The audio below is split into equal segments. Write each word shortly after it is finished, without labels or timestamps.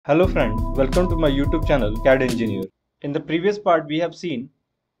Hello friend, welcome to my YouTube channel CAD Engineer. In the previous part we have seen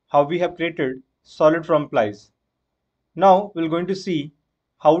how we have created solid from plies. Now we're going to see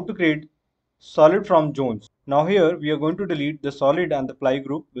how to create solid from zones. Now here we are going to delete the solid and the ply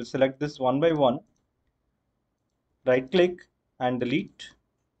group. We'll select this one by one, right click and delete.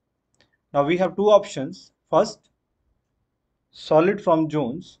 Now we have two options. First, solid from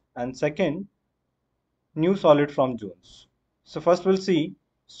zones, and second, new solid from zones. So first we'll see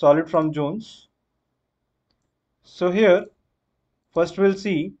solid from zones. So here first we'll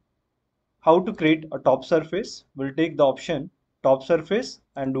see how to create a top surface. We'll take the option top surface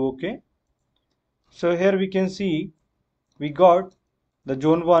and do OK. So here we can see we got the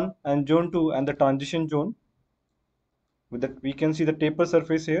zone 1 and zone 2 and the transition zone. We can see the taper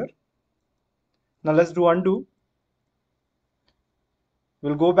surface here. Now let's do undo.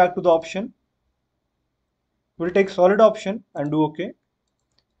 We'll go back to the option. We'll take solid option and do OK.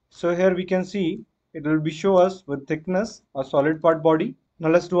 So here we can see it will be show us with thickness a solid part body. Now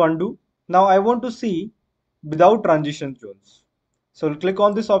let's do undo. Now I want to see without transition zones. So we'll click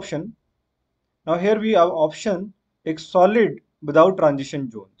on this option. Now here we have option take solid without transition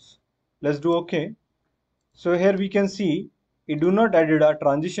zones. Let's do OK. So here we can see it do not added a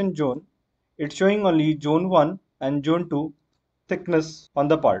transition zone. It's showing only zone 1 and zone 2 thickness on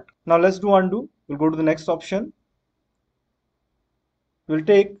the part. Now let's do undo. We'll go to the next option. We'll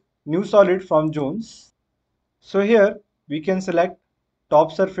take new solid from zones. So here we can select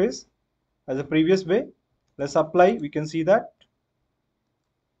top surface as a previous way. Let's apply. We can see that.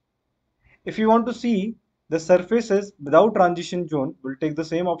 If you want to see the surfaces without transition zone, we'll take the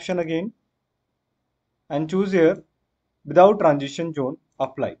same option again and choose here without transition zone,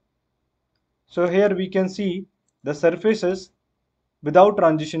 apply. So here we can see the surfaces without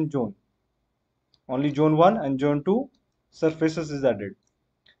transition zone. Only zone 1 and zone 2 surfaces is added.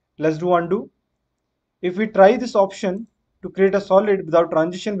 Let's do undo. If we try this option to create a solid without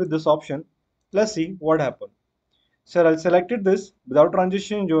transition with this option, let's see what happens. So I'll selected this without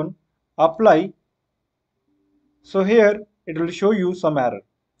transition zone, apply. So here it will show you some error.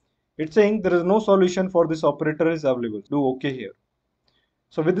 It's saying there is no solution for this operator is available. Do OK here.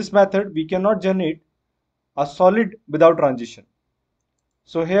 So with this method we cannot generate a solid without transition.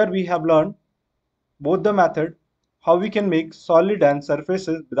 So here we have learned both the method how we can make solid and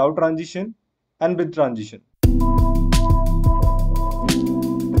surfaces without transition and with transition.